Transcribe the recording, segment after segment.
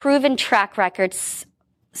proven track records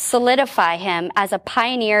solidify him as a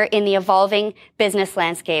pioneer in the evolving business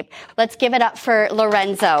landscape. Let's give it up for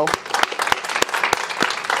Lorenzo.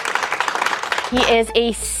 He is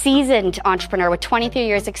a seasoned entrepreneur with 23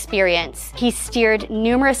 years experience. He's steered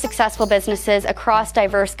numerous successful businesses across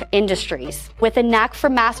diverse industries. With a knack for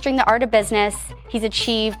mastering the art of business, he's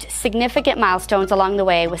achieved significant milestones along the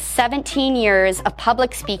way with 17 years of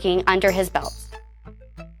public speaking under his belt.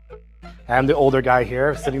 I'm the older guy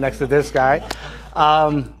here, sitting next to this guy.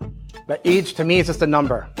 But age to me is just a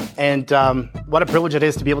number. And what a privilege it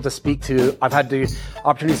is to be able to speak to. I've had the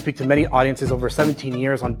opportunity to speak to many audiences over 17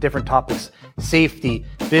 years on different topics: safety,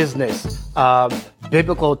 business,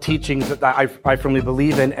 biblical teachings that I firmly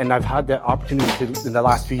believe in. And I've had the opportunity to, in the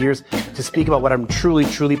last few years, to speak about what I'm truly,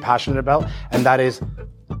 truly passionate about. And that is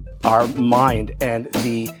our mind and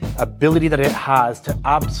the ability that it has to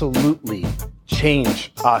absolutely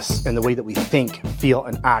change us in the way that we think, feel,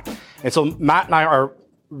 and act. And so Matt and I are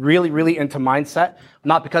really, really into mindset,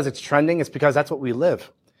 not because it's trending, it's because that's what we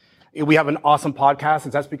live. We have an awesome podcast,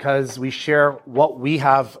 and that's because we share what we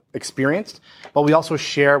have experienced, but we also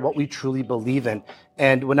share what we truly believe in.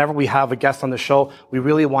 And whenever we have a guest on the show, we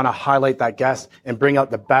really want to highlight that guest and bring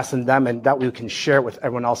out the best in them, and that we can share with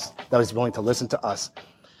everyone else that is willing to listen to us.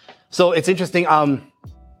 So it's interesting.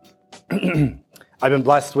 I've been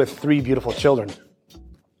blessed with 3 beautiful children.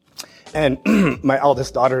 And my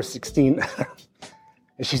eldest daughter is 16.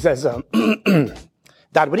 And she says, Dad, what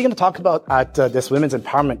are you going to talk about at this women's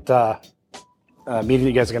empowerment meeting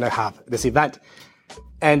you guys are going to have, this event?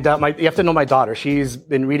 And you have to know my daughter. She's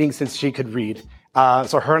been reading since she could read.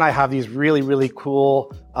 So her and I have these really, really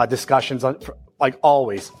cool discussions, like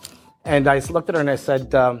always. And I looked at her and I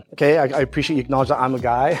said, okay, I appreciate you acknowledge that I'm a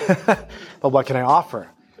guy, but what can I offer?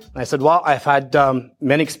 And I said, well, I've had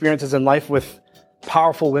many experiences in life with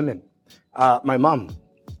powerful women. My mom,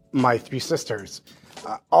 my 3 sisters,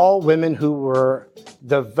 all women who were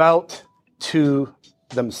devout to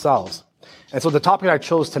themselves. And so the topic I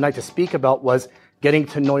chose tonight to speak about was getting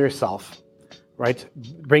to know yourself, right?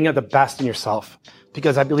 Bring out the best in yourself,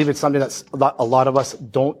 because I believe it's something that a lot of us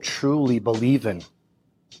don't truly believe in.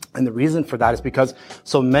 And the reason for that is because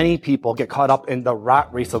so many people get caught up in the rat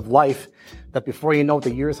race of life that before you know it,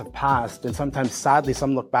 the years have passed. And sometimes, sadly,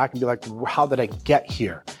 some look back and be like, how did I get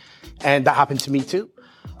here? And that happened to me too.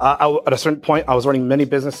 At a certain point, I was running many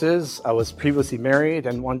businesses. I was previously married,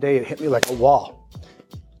 and one day it hit me like a wall.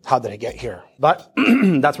 How did I get here? But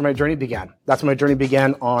that's where my journey began. That's when my journey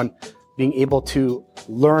began on being able to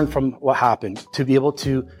learn from what happened, to be able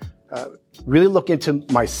to really look into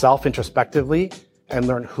myself introspectively and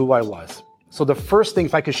learn who I was. So the first thing,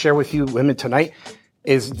 if I could share with you women tonight,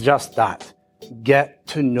 is just that. Get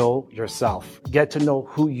to know yourself. Get to know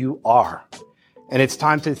who you are. And it's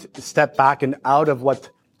time to step back and out of what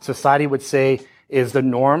society would say is the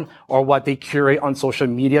norm, or what they curate on social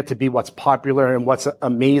media to be what's popular and what's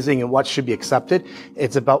amazing and what should be accepted.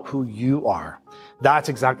 It's about who you are. That's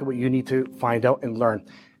exactly what you need to find out and learn.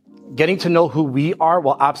 Getting to know who we are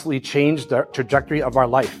will absolutely change the trajectory of our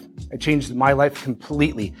life. It changed my life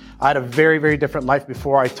completely. I had a very, very different life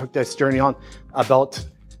before I took this journey on, about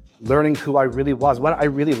learning who I really was, what I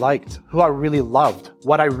really liked, who I really loved,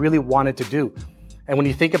 what I really wanted to do. And when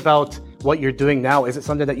you think about what you're doing now, is it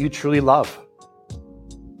something that you truly love?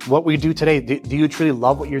 What we do today, do you truly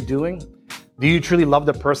love what you're doing? Do you truly love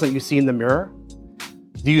the person that you see in the mirror?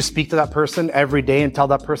 Do you speak to that person every day and tell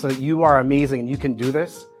that person that you are amazing and you can do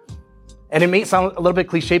this? And it may sound a little bit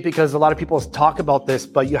cliche because a lot of people talk about this,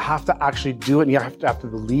 but you have to actually do it, and you have to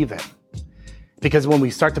believe it. Because when we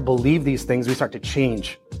start to believe these things, we start to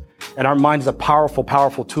change. And our mind is a powerful,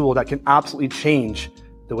 powerful tool that can absolutely change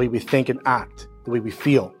the way we think and act, the way we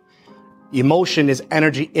feel. Emotion is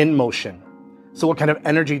energy in motion. So what kind of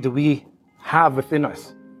energy do we have within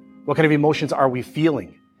us? What kind of emotions are we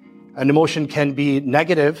feeling? An emotion can be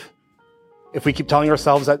negative if we keep telling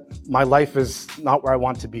ourselves that my life is not where I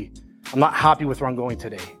want to be. I'm not happy with where I'm going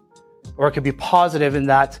today. Or it could be positive in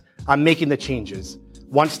that I'm making the changes,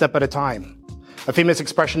 one step at a time. A famous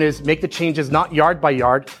expression is, make the changes not yard by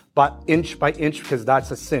yard, but inch by inch, because that's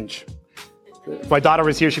a cinch. If my daughter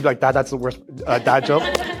was here, she'd be like, that's the worst dad joke.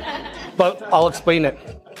 But I'll explain it.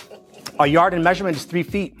 A yard in measurement is 3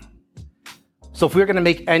 feet. So if we're going to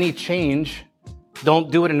make any change,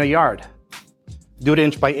 don't do it in a yard. Do it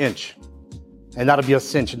inch by inch. And that'll be a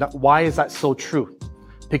cinch. Why is that so true?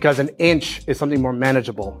 Because an inch is something more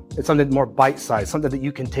manageable. It's something more bite-sized, something that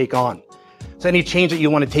you can take on. So any change that you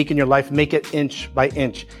want to take in your life, make it inch by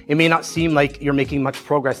inch. It may not seem like you're making much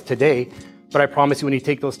progress today, but I promise you when you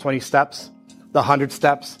take those 20 steps, the 100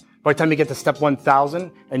 steps, by the time you get to step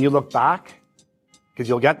 1,000 and you look back, because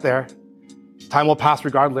you'll get there. Time will pass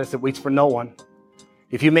regardless. It waits for no one.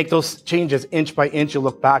 If you make those changes inch by inch, you'll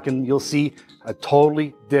look back and you'll see a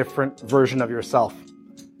totally different version of yourself.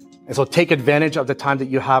 And so take advantage of the time that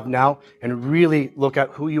you have now and really look at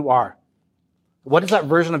who you are. What is that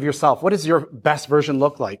version of yourself? What does your best version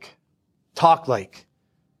look like? Talk like?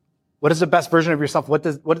 What is the best version of yourself? What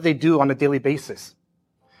do they do on a daily basis?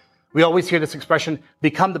 We always hear this expression,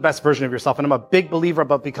 become the best version of yourself. And I'm a big believer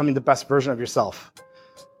about becoming the best version of yourself.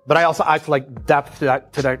 But I also add like depth to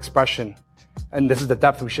that expression. And this is the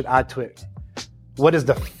depth we should add to it. What is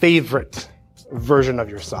the favorite version of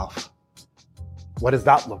yourself? What does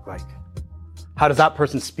that look like? How does that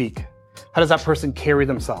person speak? How does that person carry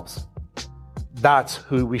themselves? That's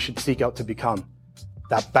who we should seek out to become.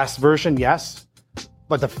 That best version, yes,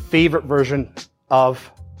 but the favorite version of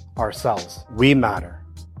ourselves. We matter.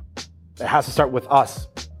 It has to start with us.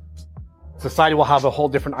 Society will have a whole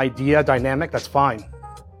different idea, dynamic, that's fine.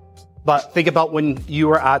 But think about when you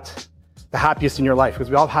were at the happiest in your life, because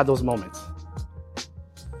we all had those moments.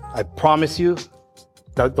 I promise you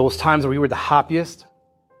that those times where you were the happiest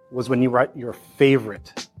was when you were at your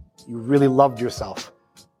favorite. You really loved yourself.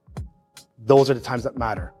 Those are the times that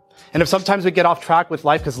matter. And if sometimes we get off track with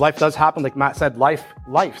life, because life does happen, like Matt said,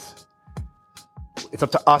 life's. It's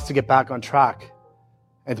up to us to get back on track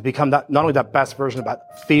and to become that, not only that best version, but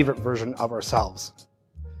that favorite version of ourselves.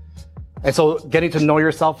 And so getting to know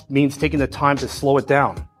yourself means taking the time to slow it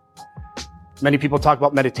down. Many people talk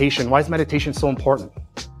about meditation. Why is meditation so important?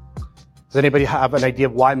 Does anybody have an idea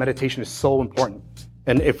of why meditation is so important?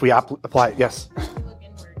 And if we apply it, yes? Look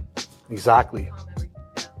inward. Exactly.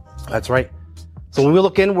 That's right. So when we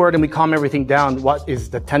look inward and we calm everything down, what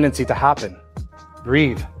is the tendency to happen?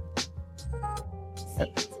 Breathe.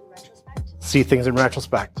 See things in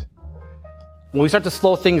retrospect. When we start to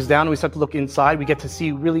slow things down and we start to look inside, we get to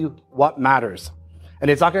see really what matters. And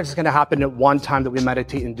it's not just going to happen at one time that we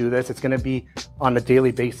meditate and do this. It's going to be on a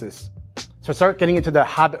daily basis. So start getting into the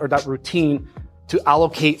habit or that routine to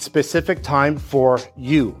allocate specific time for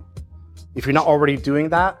you. If you're not already doing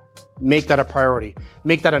that, make that a priority.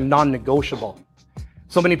 Make that a non-negotiable.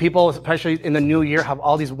 So many people, especially in the new year, have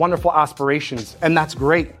all these wonderful aspirations, and that's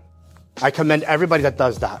great. I commend everybody that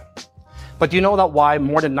does that. But do you know that why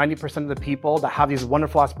more than 90% of the people that have these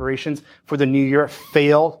wonderful aspirations for the new year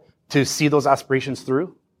fail to see those aspirations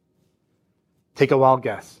through? Take a wild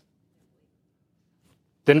guess.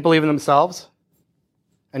 Didn't believe in themselves?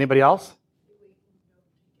 Anybody else?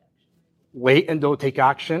 Wait and don't take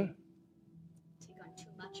action. Take on too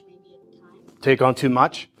much, maybe at a time. Take on too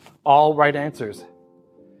much. All right answers.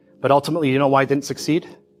 But ultimately, you know why they didn't succeed?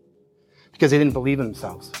 Because they didn't believe in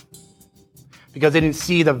themselves. Because they didn't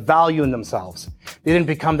see the value in themselves. They didn't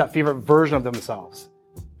become that favorite version of themselves.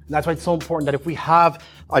 And that's why it's so important that if we have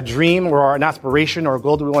a dream or an aspiration or a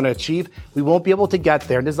goal that we want to achieve, we won't be able to get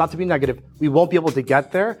there. And this is not to be negative. We won't be able to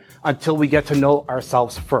get there until we get to know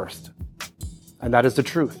ourselves first. And that is the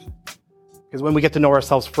truth. Because when we get to know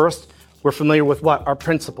ourselves first, we're familiar with what? Our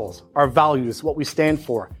principles, our values, what we stand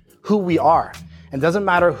for, who we are. And it doesn't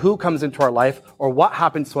matter who comes into our life or what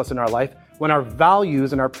happens to us in our life. When our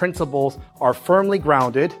values and our principles are firmly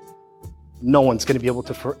grounded, no one's going to be able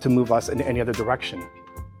to move us in any other direction.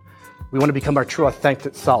 We want to become our true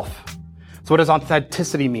authentic self. So what does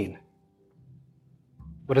authenticity mean?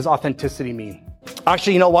 What does authenticity mean?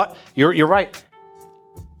 Actually, you know what? You're right.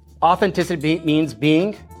 Authenticity means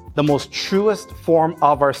being the most truest form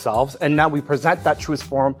of ourselves, and now we present that truest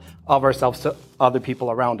form of ourselves to other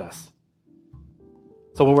people around us.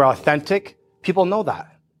 So when we're authentic, people know that.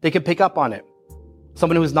 They can pick up on it.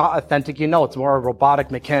 Someone who's not authentic, it's more robotic,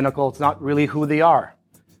 mechanical. It's not really who they are.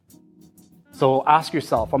 So ask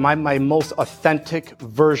yourself, am I my most authentic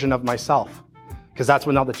version of myself? Because that's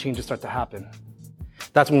when all the changes start to happen.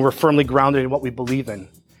 That's when we're firmly grounded in what we believe in.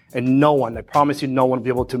 And no one, I promise you, no one will be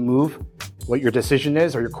able to move what your decision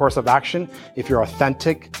is or your course of action if you're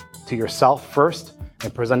authentic to yourself first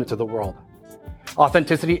and present it to the world.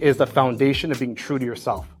 Authenticity is the foundation of being true to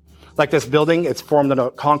yourself. Like this building, it's formed on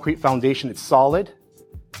a concrete foundation. It's solid.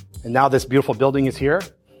 And now this beautiful building is here.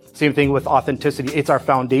 Same thing with authenticity. It's our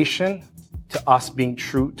foundation to us being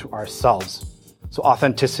true to ourselves. So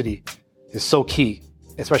authenticity is so key,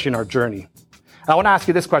 especially in our journey. I want to ask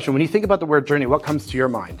you this question. When you think about the word journey, what comes to your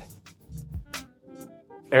mind?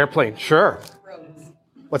 Airplane, sure. Roads.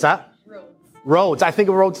 What's that? Roads. Roads. I think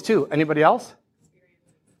of roads too. Anybody else?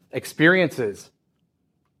 Experiences.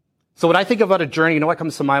 So when I think about a journey, you know what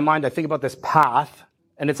comes to my mind? I think about this path,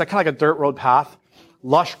 and it's kind of like a dirt road path,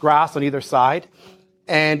 lush grass on either side.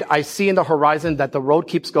 And I see in the horizon that the road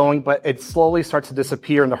keeps going, but it slowly starts to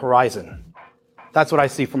disappear in the horizon. That's what I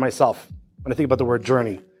see for myself. When I think about the word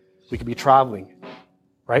journey, we could be traveling,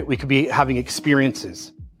 right? We could be having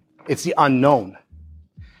experiences. It's the unknown.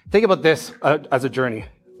 Think about this as a journey.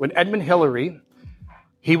 When Edmund Hillary,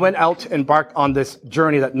 he went out and embarked on this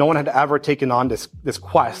journey that no one had ever taken on, this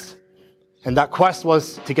quest. And that quest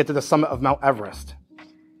was to get to the summit of Mount Everest.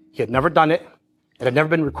 He had never done it. It had never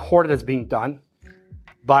been recorded as being done.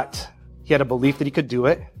 But he had a belief that he could do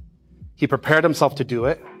it. He prepared himself to do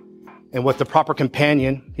it. And with the proper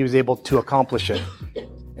companion, he was able to accomplish it.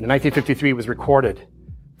 And in 1953, it was recorded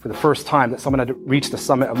for the first time that someone had reached the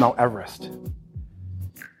summit of Mount Everest.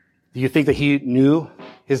 Do you think that he knew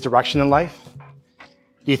his direction in life?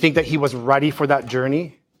 Do you think that he was ready for that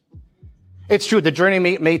journey? It's true, the journey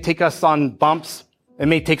may take us on bumps. It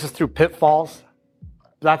may take us through pitfalls.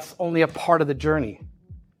 That's only a part of the journey.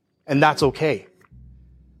 And that's okay.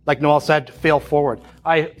 Like Noel said, fail forward.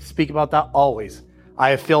 I speak about that always. I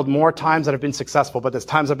have failed more times than I've been successful, but there's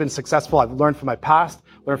times I've been successful, I've learned from my past,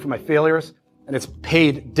 learned from my failures, and it's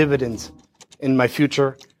paid dividends in my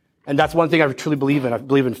future. And that's one thing I truly believe in. I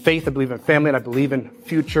believe in faith, I believe in family, and I believe in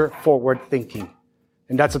future forward thinking.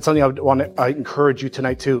 And that's something I encourage you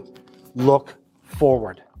tonight to look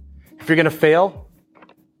forward. If you're going to fail,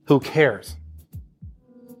 who cares?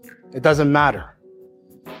 It doesn't matter.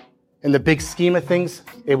 In the big scheme of things,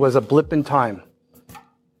 it was a blip in time.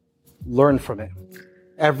 Learn from it.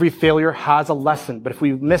 Every failure has a lesson, but if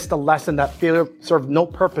we missed a lesson, that failure served no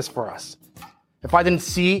purpose for us. If I didn't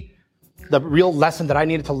see the real lesson that I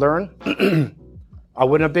needed to learn, I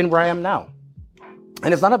wouldn't have been where I am now.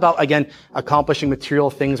 And it's not about, again, accomplishing material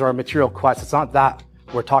things or a material quest. It's not that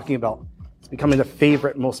we're talking about. It's becoming the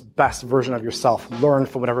favorite, most best version of yourself. Learn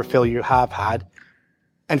from whatever failure you have had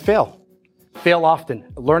and fail. Fail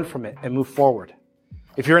often, learn from it, and move forward.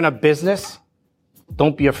 If you're in a business,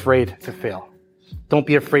 don't be afraid to fail. Don't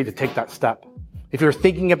be afraid to take that step. If you're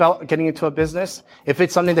thinking about getting into a business, if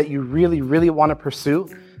it's something that you really, really want to pursue,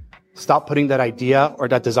 stop putting that idea or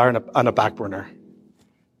that desire on a back burner.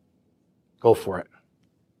 Go for it.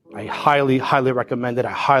 I highly, highly recommend it.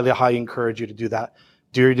 I highly, highly encourage you to do that.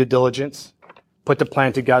 Do your due diligence. Put the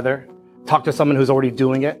plan together. Talk to someone who's already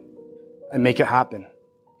doing it and make it happen.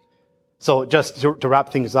 So just to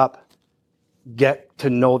wrap things up, get to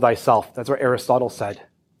know thyself. That's what Aristotle said.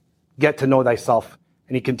 Get to know thyself.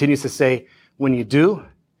 And he continues to say, when you do,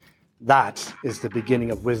 that is the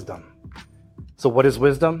beginning of wisdom. So what is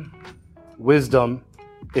wisdom? Wisdom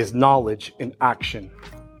is knowledge in action.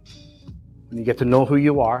 When you get to know who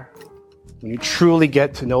you are, when you truly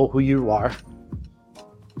get to know who you are,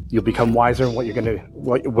 you'll become wiser in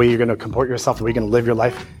what way you're gonna comport yourself, the way you're gonna live your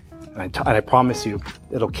life. And I promise you,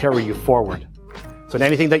 it'll carry you forward. So in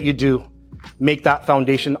anything that you do, make that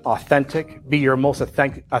foundation authentic. Be your most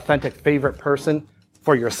authentic favorite person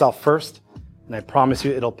for yourself first. And I promise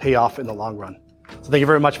you, it'll pay off in the long run. So thank you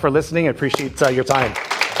very much for listening. I appreciate your time.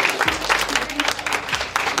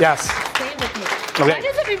 Yes. Stay with me. Okay. Why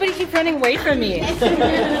does everybody keep running away from me?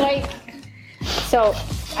 So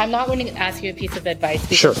I'm not going to ask you a piece of advice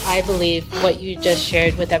because Sure. I believe what you just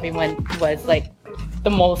shared with everyone was like the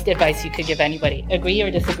most advice you could give anybody. Agree or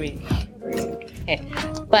disagree? Okay.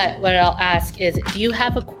 But what I'll ask is, do you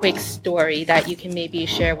have a quick story that you can maybe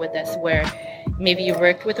share with us where maybe you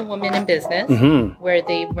worked with a woman in business where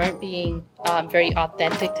they weren't being very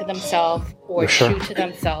authentic to themselves or Sure. true to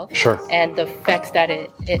themselves, Sure. and the effects that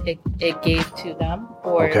it gave to them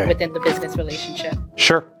or within the business relationship?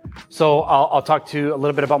 Sure. So I'll talk to you a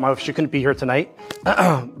little bit about my wife. She couldn't be here tonight,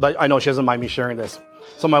 but I know she doesn't mind me sharing this.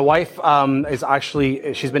 So my wife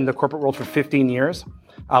she's been in the corporate world for 15 years.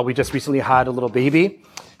 We just recently had a little baby,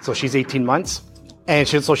 so she's 18 months. And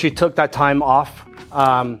she took that time off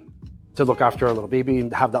to look after her little baby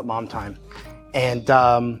and have that mom time.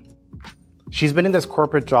 And she's been in this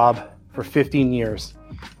corporate job for 15 years.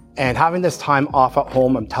 And having this time off at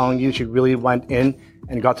home, I'm telling you, she really went in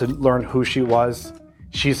and got to learn who she was.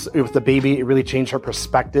 With the baby, it really changed her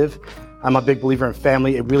perspective. I'm a big believer in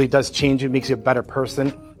family. It really does change you, makes you a better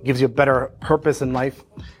person, gives you a better purpose in life.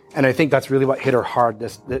 And I think that's really what hit her hard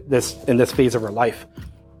in this phase of her life.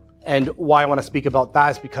 And why I want to speak about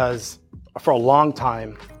that is because for a long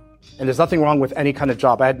time, and there's nothing wrong with any kind of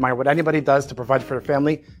job. I admire what anybody does to provide for their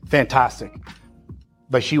family. Fantastic.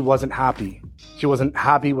 But she wasn't happy. She wasn't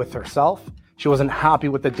happy with herself. She wasn't happy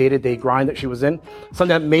with the day-to-day grind that she was in. Something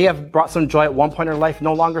that may have brought some joy at one point in her life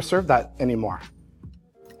no longer served that anymore.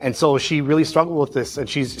 And so she really struggled with this, and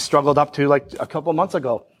she's struggled up to like a couple months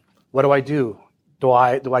ago. What do I do? Do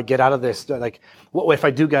I get out of this? What if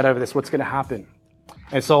I do get out of this, what's going to happen?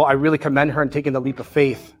 And so I really commend her in taking the leap of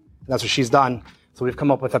faith. That's what she's done. So we've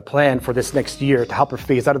come up with a plan for this next year to help her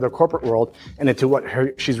phase out of the corporate world and into what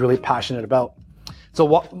she's really passionate about. So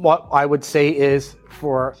what I would say is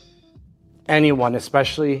for anyone,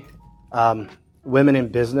 especially women in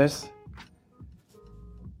business,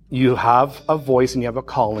 you have a voice and you have a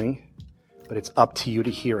calling, but it's up to you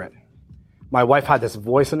to hear it. My wife had this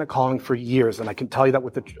voice and a calling for years, and I can tell you that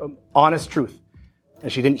with the honest truth.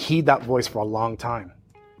 And she didn't heed that voice for a long time.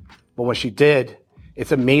 But when she did,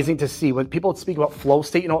 it's amazing to see when people speak about flow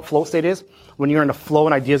state. You know what flow state is? When you're in a flow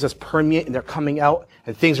and ideas just permeate and they're coming out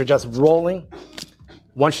and things are just rolling.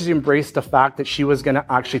 Once she's embraced the fact that she was going to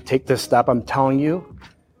actually take this step, I'm telling you,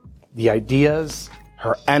 the ideas,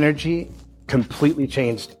 her energy completely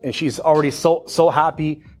changed. And she's already so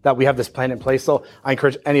happy that we have this plan in place. So I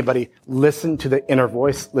encourage anybody, listen to the inner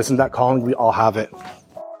voice, listen to that calling. We all have it.